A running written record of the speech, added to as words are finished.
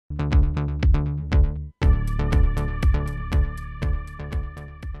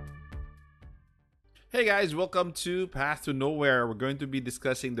Hey guys, welcome to Path to Nowhere. We're going to be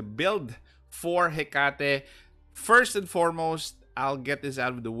discussing the build for Hecate. First and foremost, I'll get this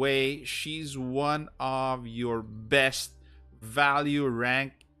out of the way. She's one of your best value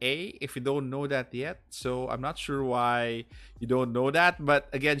rank A, if you don't know that yet. So I'm not sure why you don't know that. But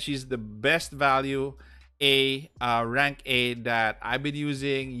again, she's the best value A, rank A that I've been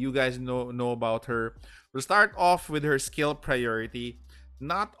using. You guys know about her. We'll start off with her skill priority.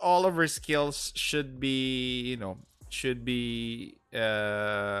 Not all of her skills should be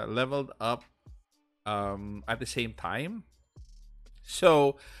leveled up at the same time.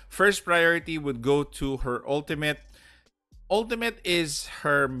 So first priority would go to her ultimate. Ultimate is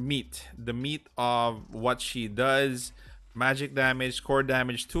her meat, the meat of what she does. Magic damage, core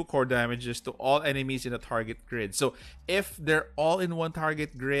damage, 2 core damages to all enemies in a target grid. So if they're all in one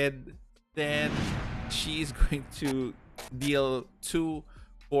target grid, then she's going to deal 2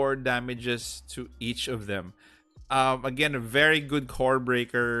 core damages to each of them. Again, a very good core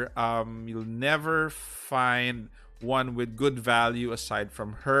breaker. You'll never find one with good value aside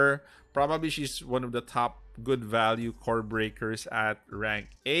from her. Probably she's one of the top good value core breakers at rank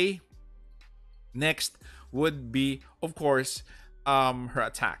A. Next would be, of course, her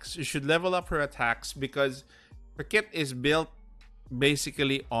attacks. You should level up her attacks because her kit is built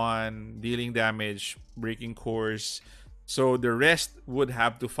basically on dealing damage, breaking cores. So the rest would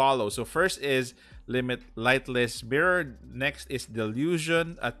have to follow. So first is limit lightless mirror. Next is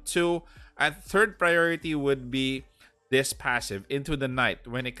delusion at 2. At third priority would be this passive, into the night.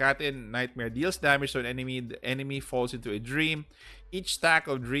 When Hecate Nightmare deals damage to an enemy, the enemy falls into a dream. Each stack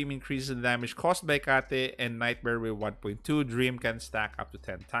of dream increases the damage caused by Hecate, and Nightmare with 1.2. Dream can stack up to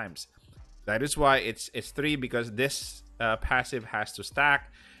 10 times. That is why it's 3, because this passive has to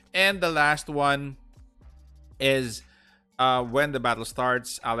stack. And the last one is when the battle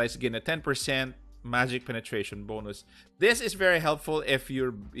starts, allies gain a 10% magic penetration bonus. This is very helpful if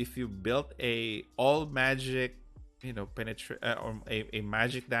you built a all magic, or a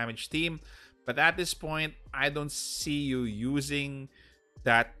magic damage team. But at this point, I don't see you using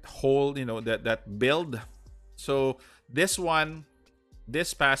that whole, that build. So this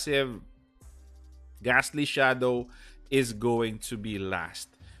passive, Ghastly Shadow, is going to be last.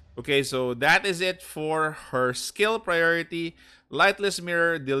 Okay, so that is it for her skill priority. Lightless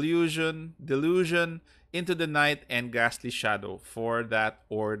Mirror, Delusion, Into the Night, and Ghastly Shadow for that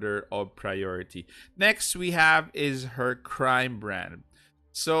order of priority. Next we have is her Crimebrand.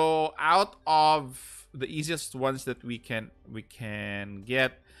 So out of the easiest ones that we can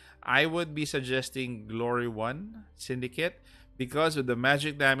get, I would be suggesting Glory 1 Syndicate, because of the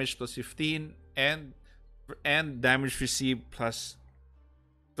magic damage plus 15 and damage received plus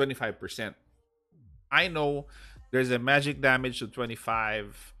 25%. I know there's a magic damage to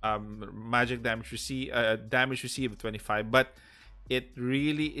 25, magic damage received of 25, but it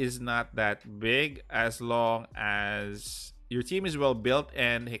really is not that big as long as your team is well built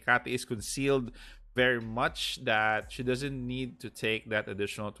and Hecate is concealed very much, that she doesn't need to take that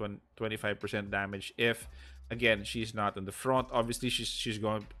additional 25% damage if, again, she's not in the front. Obviously, she's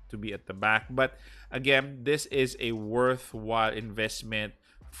going to be at the back. But again, this is a worthwhile investment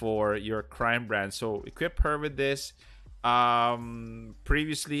for your Crimebrand. So equip her with this.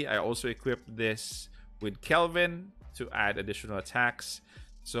 Previously, I also equipped this with Kelvin to add additional attacks.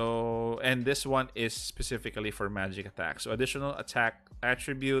 So, and this one is specifically for magic attacks. So additional attack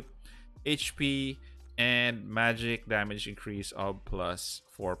attribute, HP, and magic damage increase of plus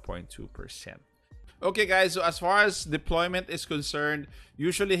 4.2%. Okay, guys, so as far as deployment is concerned,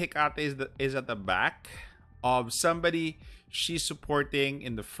 usually Hecate is at the back of somebody she's supporting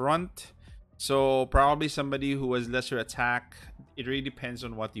in the front. So probably somebody who has lesser attack. It really depends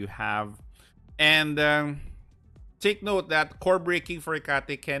on what you have. And take note that core breaking for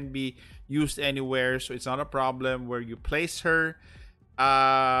Hecate can be used anywhere, so it's not a problem where you place her.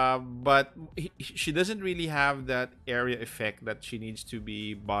 But she doesn't really have that area effect that she needs to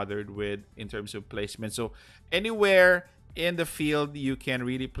be bothered with in terms of placement. So anywhere in the field you can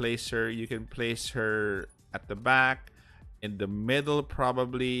really place her. You can place her at the back, in the middle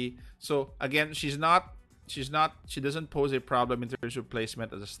probably. So again, she doesn't pose a problem in terms of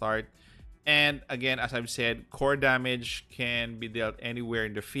placement at the start. And again, as I've said, core damage can be dealt anywhere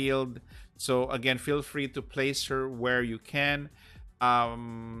in the field. So again, feel free to place her where you can.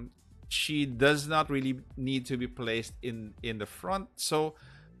 She does not really need to be placed in the front. So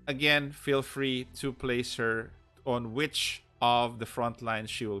again, feel free to place her on which of the front lines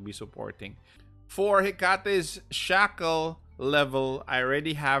she will be supporting. For Hecate's shackle level, I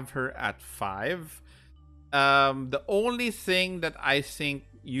already have her at 5. The only thing that I think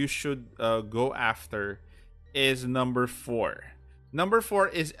you should go after is number 4. Number 4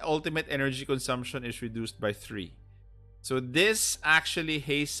 is ultimate energy consumption is reduced by 3. So this actually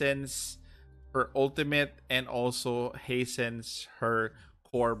hastens her ultimate and also hastens her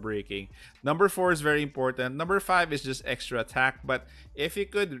core breaking. Number 4 is very important. Number 5 is just extra attack, but if you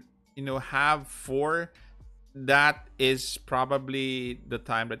could, have 4, that is probably the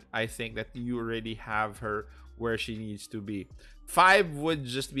time that I think that you already have her where she needs to be. 5 would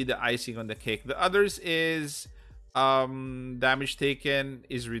just be the icing on the cake. The others is damage taken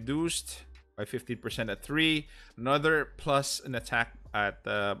is reduced by 15% at 3, another plus an attack at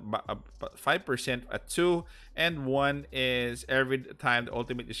 5% at 2, and 1 is every time the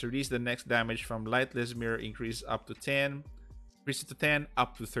ultimate is released, the next damage from lightless mirror increases up to 10, increases to 10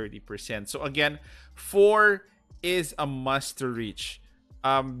 up to 30%. So again, 4 is a must to reach.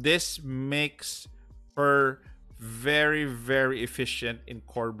 This makes her very, very efficient in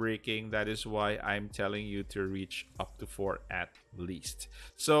core breaking. That is why I'm telling you to reach up to 4 at least.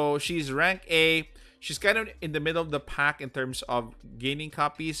 So she's rank A. She's kind of in the middle of the pack in terms of gaining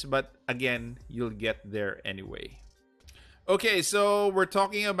copies, but again, you'll get there anyway. Okay, so we're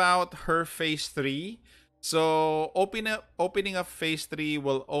talking about her phase 3. So opening up phase 3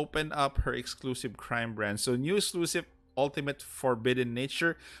 will open up her exclusive Crimebrand. So new exclusive ultimate forbidden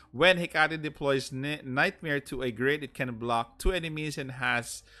nature. When Hecate deploys Nightmare to a grade, it can block 2 enemies and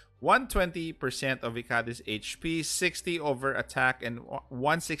has 120% of Hecate's HP, 60 over attack, and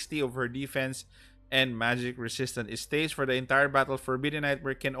 160 over defense and magic resistant. It stays for the entire battle. Forbidden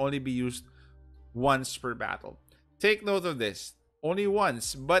Nightmare can only be used once per battle. Take note of this. Only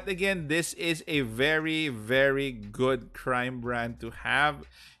once. But again, this is a very, very good Crimebrand to have.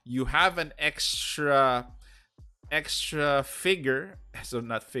 You have an extra figure, so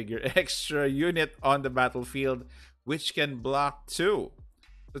not figure, extra unit on the battlefield which can block 2.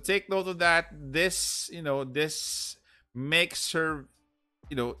 So take note of that. This, this makes her,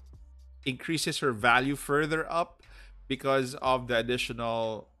 increases her value further up because of the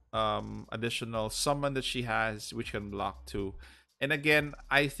additional summon that she has, which can block 2. And again,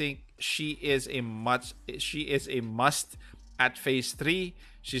 I think she is a must at phase 3.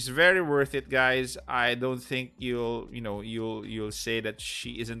 She's very worth it, guys. I don't think you'll say that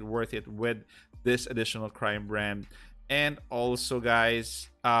she isn't worth it with this additional Crimebrand. And also, guys,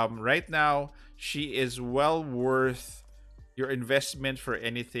 right now she is well worth your investment for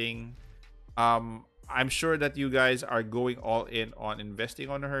anything. I'm sure that you guys are going all in on investing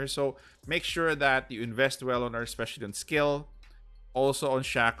on her, so make sure that you invest well on her, especially on skill, also on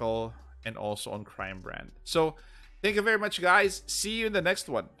shackle, and also on Crimebrand. So thank you very much, guys. See you in the next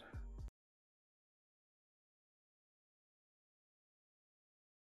one.